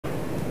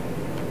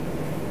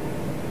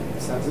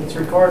Says it's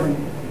recording.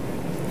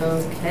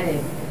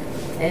 Okay.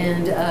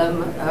 And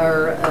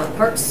our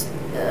Parks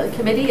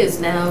Committee is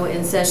now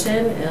in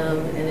session,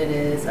 and it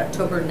is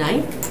October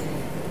 9th.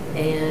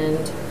 And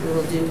we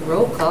will do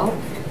roll call.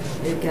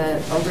 We've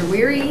got Alder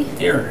Weary.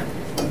 Here.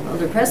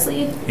 Alder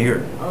Presley.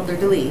 Here. Alder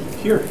DeLee.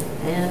 Here.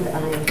 And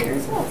I'm here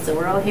as well. So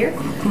we're all here.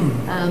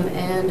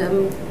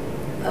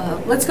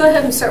 Let's go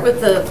ahead and start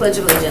with the Pledge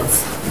of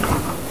Allegiance.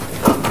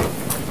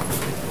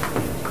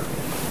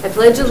 I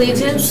pledge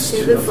allegiance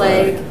to the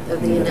flag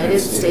of the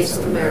United States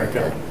of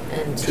America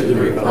and to the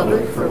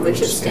republic for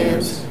which it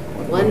stands,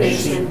 one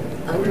nation,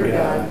 under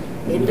God,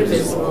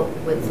 indivisible,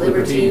 with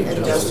liberty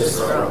and justice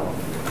for all.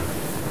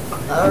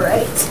 All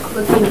right,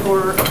 looking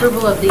for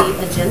approval of the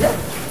agenda.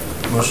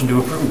 Motion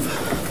to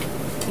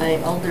approve. By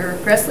Alder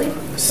Presley.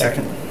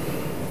 Second.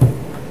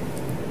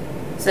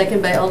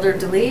 Second by Alder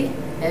DeLee.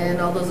 And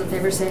all those in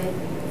favor say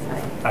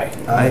aye. Aye.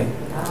 Aye.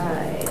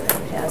 Aye.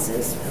 That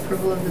passes.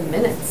 Approval of the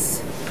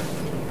minutes.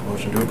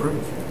 Motion to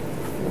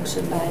approve.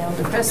 Motion by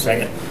Alder Presley.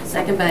 Second.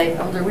 Second by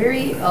Alder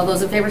Weary. All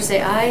those in favor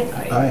say aye.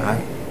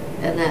 Aye.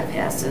 And that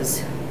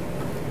passes.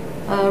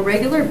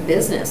 Regular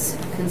business.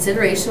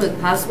 Consideration with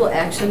possible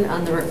action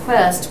on the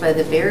request by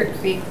the Barrett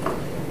Creek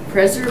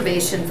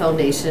Preservation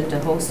Foundation to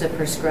host a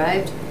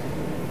prescribed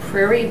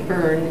prairie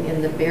burn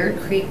in the Barrett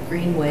Creek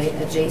Greenway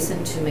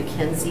adjacent to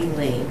Mackenzie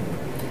Lane.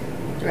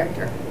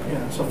 Director.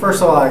 Yeah, so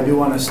first of all, I do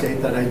want to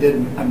state that I did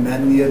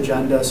amend the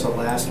agenda. So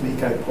last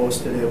week I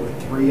posted it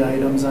with 3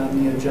 items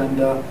on the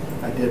agenda.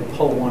 I did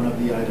pull one of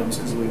the items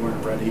because we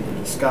weren't ready to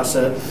discuss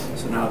it.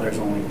 So now there's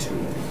only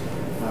 2.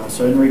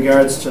 So in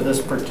regards to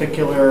this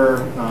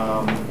particular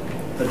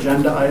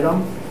agenda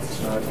item,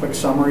 a quick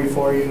summary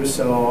for you.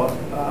 So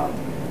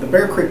the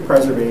Bear Creek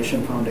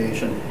Preservation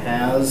Foundation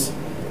has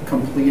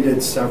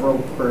completed several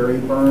prairie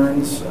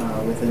burns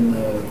within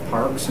the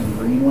parks and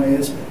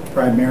greenways,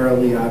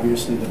 primarily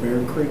obviously the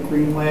Bear Creek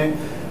Greenway,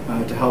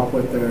 to help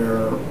with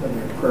their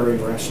prairie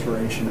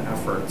restoration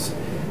efforts.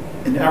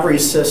 In every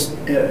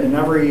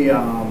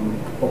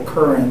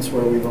occurrence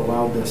where we've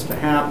allowed this to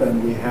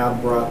happen, we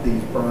have brought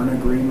these burn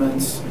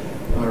agreements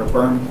or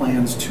burn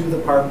plans to the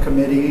park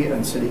committee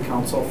and city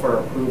council for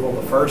approval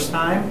the first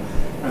time,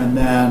 and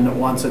then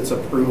once it's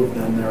approved,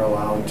 then they're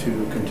allowed to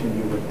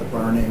continue with the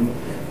burning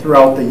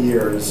throughout the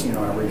years. You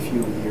know, every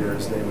few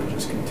years they would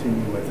just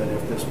continue with it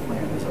if this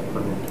plan is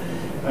approved.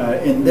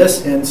 In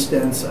this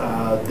instance,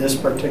 this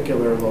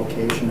particular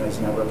location has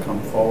never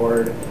come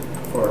forward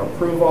for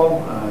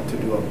approval to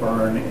do a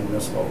burn in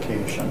this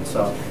location.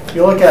 So if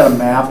you look at a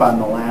map on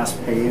the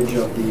last page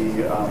of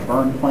the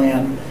burn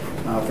plan,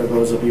 for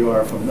those of you who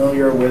are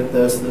familiar with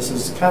this, this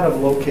is kind of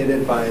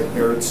located by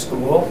Barrett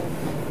School.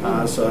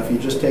 So if you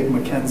just take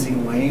Mackenzie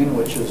Lane,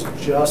 which is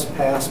just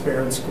past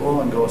Barrett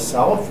School, and go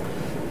south,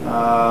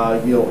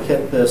 you'll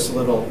hit this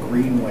little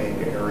greenway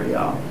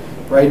area.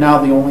 Right now,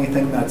 the only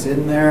thing that's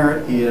in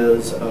there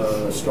is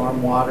a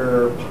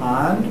stormwater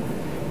pond,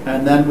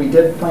 and then we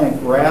did plant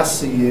grass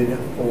seed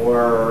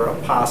for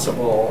a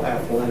possible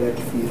athletic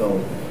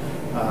field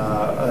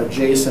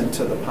adjacent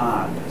to the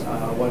pond.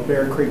 What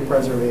Bear Creek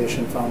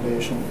Preservation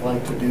Foundation would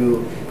like to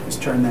do is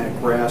turn that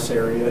grass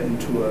area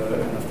into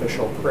an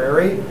official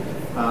prairie.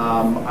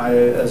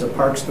 As a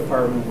Parks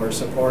Department, we're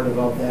supportive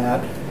of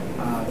that.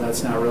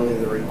 That's not really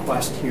the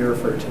request here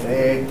for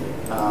today,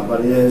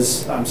 but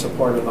I'm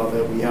supportive of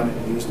it. We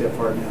haven't used it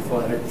for an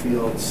athletic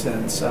field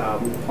since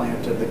we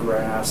planted the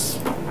grass,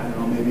 I don't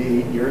know,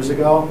 maybe 8 years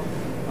ago.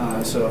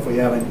 So if we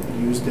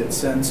haven't used it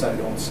since, I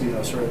don't see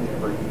us really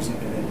ever using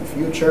it in the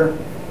future.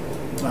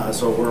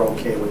 So we're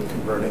okay with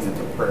converting it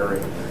to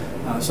prairie.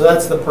 So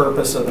that's the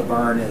purpose of the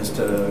burn, is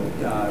to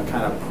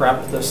kind of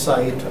prep the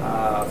site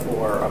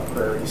for a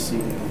prairie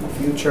seeding in the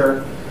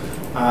future.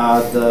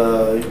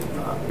 The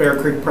Bear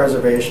Creek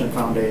Preservation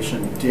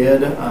Foundation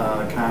did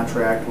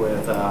contract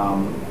with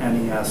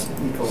NES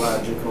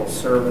Ecological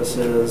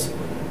Services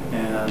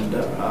and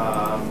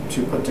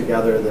to put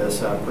together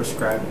this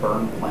prescribed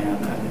burn plan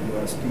at the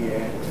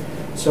USDA.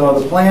 So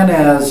the plan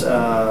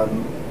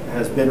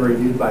has been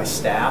reviewed by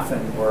staff,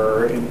 and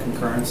we're in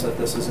concurrence that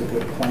this is a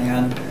good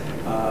plan.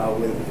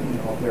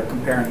 They're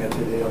comparing it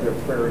to the other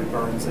prairie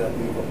burns that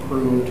we've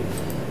approved.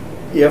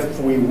 If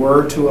we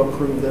were to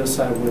approve this,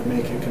 I would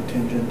make it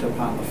contingent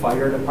upon the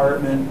fire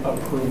department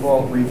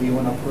review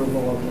and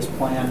approval of this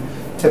plan.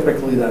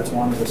 Typically, that's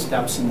one of the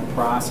steps in the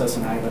process,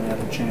 and I haven't had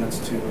a chance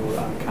to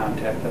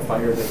contact the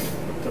fire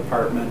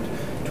department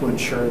to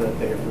ensure that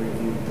they've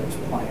reviewed this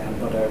plan.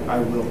 But I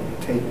will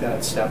take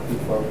that step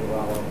before we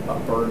allow a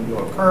burn to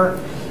occur.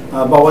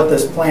 But what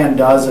this plan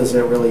does is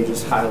it really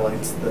just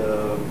highlights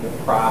the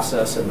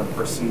process and the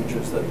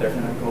procedures that they're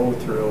going to go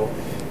through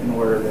in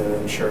order to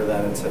ensure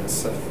that it's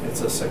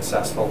a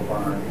successful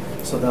burn.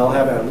 So they'll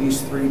have at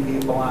least 3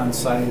 people on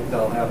site.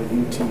 They'll have a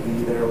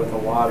UTV there with a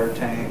water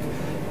tank.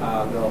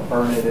 They'll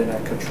burn it in a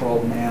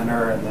controlled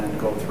manner and then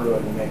go through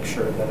it and make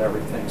sure that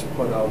everything's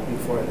put out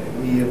before they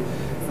leave.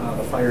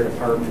 The fire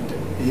department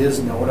is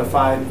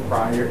notified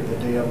the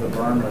day of the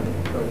burn or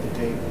the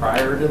day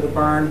prior to the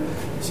burn.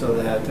 so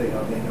that they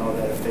know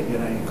that if they get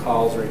any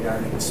calls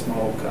regarding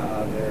smoke,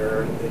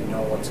 they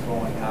know what's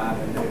going on,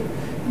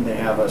 and they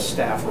have a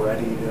staff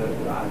ready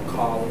to on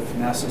call if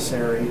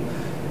necessary.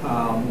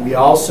 We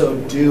also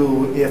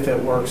do, if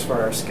it works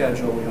for our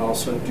schedule, we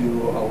also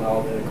do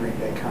allow the Green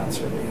Bay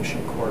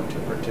Conservation Corps to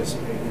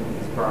participate in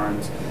these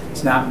burns.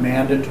 It's not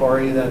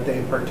mandatory that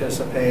they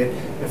participate.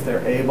 If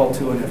they're able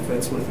to and it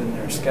fits within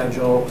their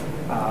schedule,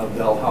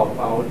 they'll help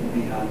out and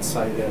be on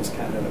site as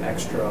kind of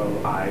extra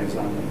eyes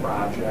on the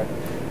project.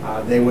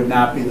 They would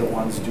not be the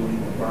ones doing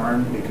the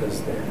burn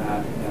because they're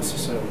not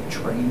necessarily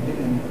trained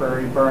in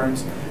prairie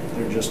burns.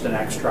 They're just an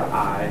extra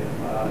eye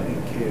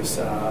in case,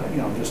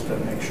 just to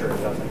make sure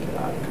it doesn't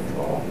get out of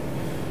control.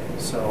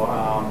 So,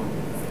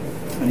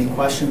 any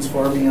questions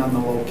for me on the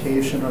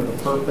location or the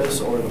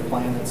purpose or the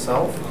plan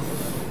itself?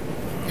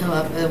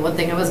 One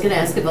thing I was going to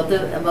ask about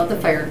the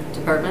fire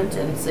department,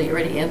 and so you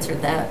already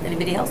answered that.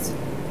 Anybody else?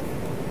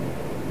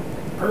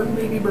 Burn,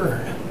 baby,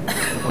 burn.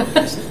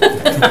 Is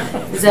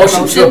that a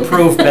motion? To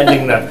approve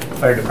pending the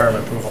fire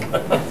department approval.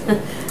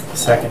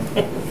 Second.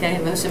 Okay,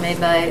 motion made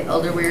by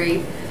Alder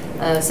Weary,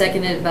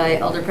 seconded by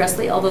Alder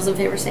Presley. All those in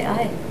favor say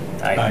aye.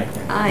 Aye.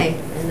 Aye,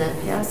 and that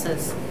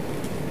passes.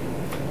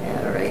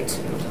 All right,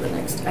 go to the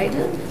next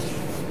item.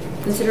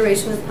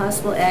 Consideration with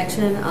possible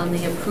action on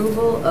the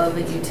approval of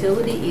a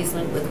utility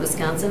easement with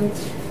Wisconsin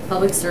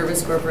Public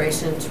Service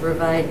Corporation to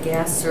provide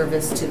gas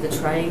service to the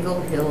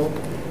Triangle Hill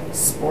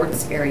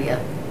Sports Area.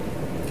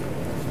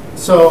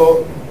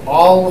 So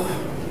all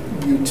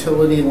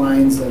utility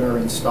lines that are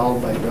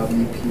installed by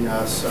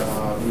WPS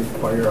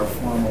require a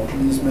formal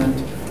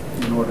easement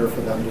in order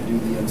for them to do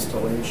the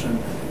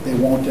installation. They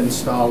won't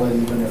install it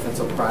even if it's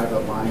a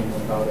private line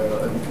without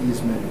an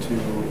easement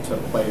to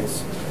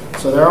place.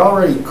 So there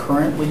already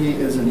currently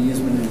is an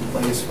easement in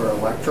place for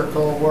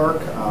electrical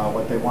work.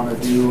 What they want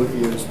to do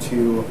is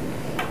to,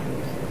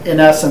 in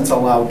essence,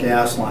 allow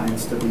gas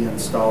lines to be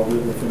installed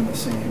within the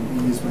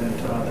same easement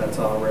that's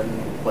already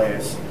in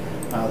place.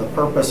 The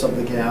purpose of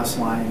the gas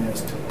line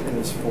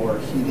is for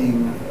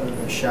heating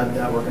the shed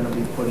that we're going to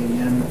be putting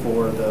in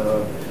for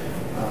the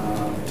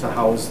to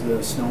house the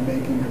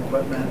snowmaking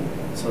equipment.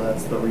 So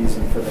that's the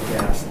reason for the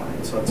gas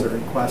line. So it's a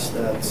request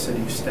that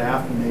city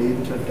staff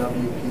made to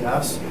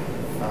WPS,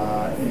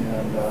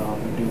 and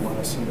we do want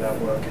to see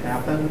that work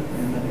happen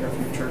in the near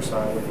future. So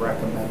I would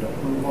recommend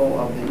approval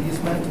of the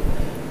easement.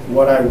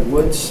 What I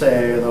would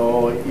say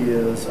though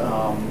is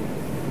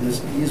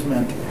this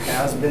easement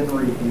has been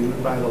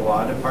reviewed by the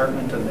law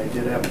department, and they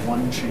did have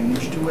one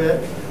change to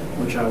it,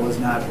 which I was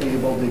not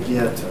able to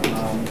get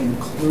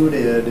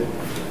included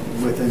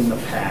within the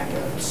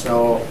packet.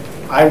 So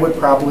I would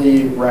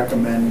probably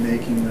recommend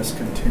making this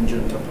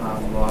contingent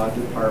upon law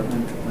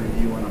department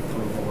review and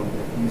approval of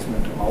the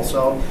easement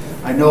also.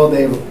 I know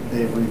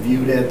they've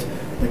reviewed it.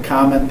 The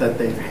comment that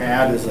they've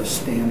had is a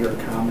standard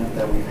comment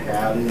that we've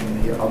had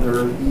in the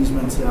other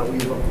easements that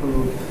we've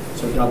approved,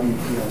 so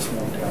WPS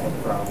won't have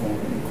a problem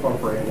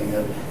incorporating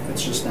it.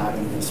 It's just not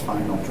in this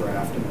final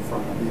draft in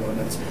front of you, and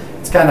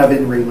it's kind of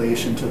in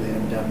relation to the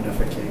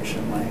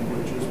indemnification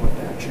language is what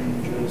that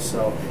change is.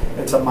 So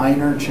it's a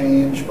minor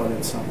change, but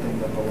it's something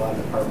that the law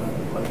department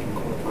would like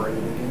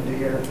incorporated into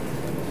here.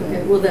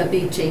 Okay, will that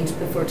be changed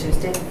before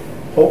Tuesday?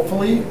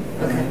 Hopefully,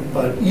 okay.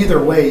 But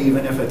either way,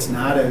 even if it's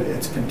not,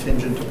 it's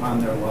contingent upon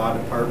their law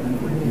department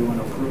review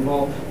and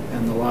approval,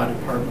 and the law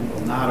department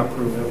will not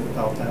approve it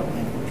without that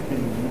language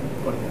being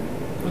put in.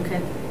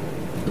 Okay.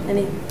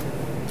 Any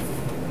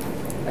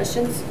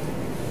questions?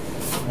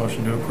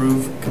 Motion to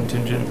approve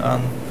contingent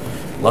on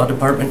law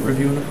department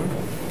review and approval.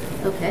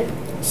 Okay.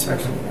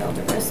 Second. By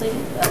Alder Presley,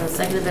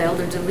 seconded by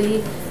Alder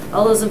DeLee.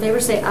 All those in favor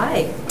say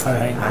aye.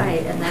 Aye.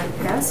 Aye, and that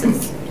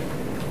passes.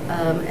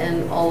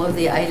 And all of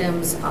the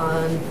items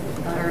on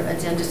our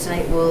agenda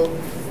tonight will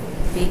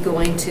be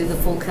going to the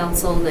full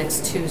council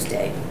next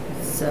Tuesday.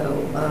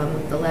 So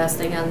the last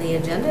thing on the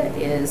agenda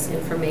is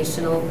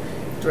informational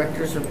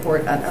director's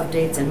report on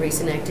updates and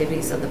recent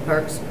activities of the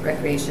Parks,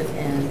 Recreation,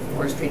 and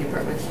Forestry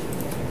Department.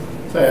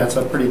 So yeah, it's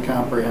a pretty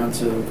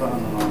comprehensive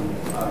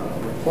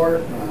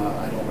report.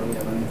 I don't really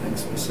have anything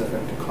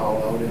specific to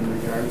call out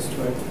in regards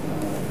to it. If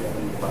you have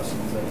any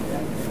questions that you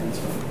have to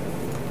answer.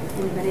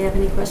 Anybody have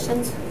any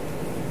questions?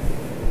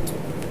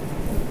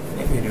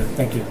 We do.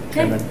 Thank you,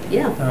 Okay. Kevin.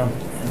 Yeah.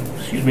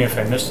 Excuse me if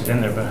I missed it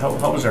in there, but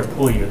how was our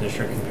pool year this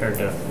year compared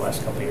to the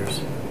last couple of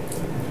years?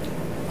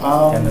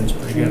 Attendance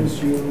pretty good.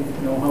 Do you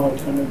know how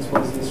attendance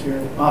was this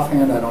year?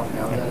 Offhand, I don't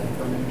have that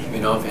information. I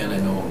mean, offhand,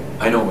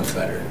 I know it was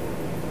better,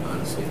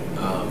 honestly.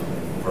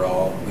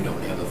 Overall, we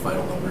don't have the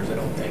final numbers, I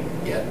don't think,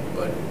 yet,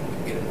 but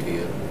we'll get them to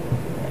you.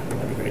 Yeah,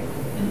 that'd be great.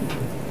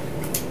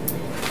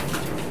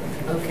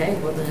 Okay,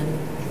 well then,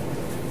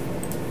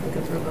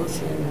 looking for a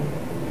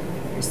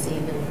motion,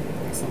 receive and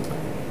place on file.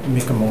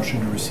 Make a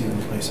motion to receive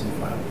and place in the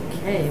file.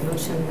 Okay,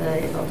 motion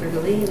by Alder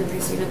DeLee to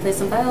receive and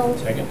place on file.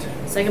 Second.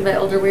 Second by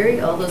Alder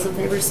Weary. All those in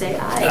favor say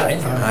aye.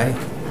 Aye.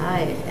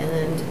 Aye,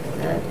 and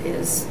that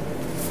is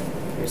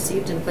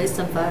received and placed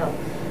on file.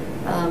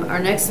 Our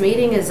next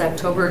meeting is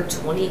October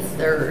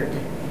 23rd.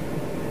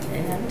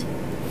 And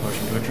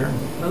Motion to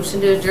adjourn.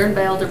 Motion to adjourn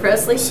by Elder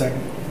Presley,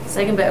 Second.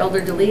 second by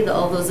Elder DeLee.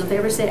 All those in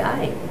favor say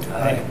aye.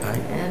 Aye. Aye.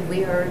 And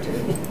we are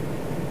adjourned.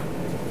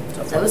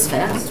 That was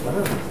fast, wow.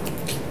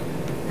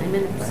 9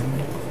 minutes.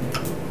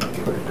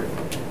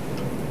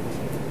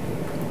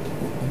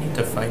 We need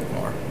to fight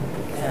more.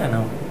 Yeah,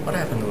 no. What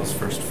happened to those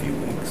first few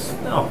weeks?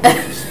 No.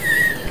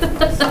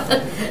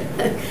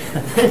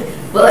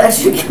 Well,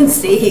 as you can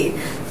see,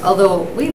 although we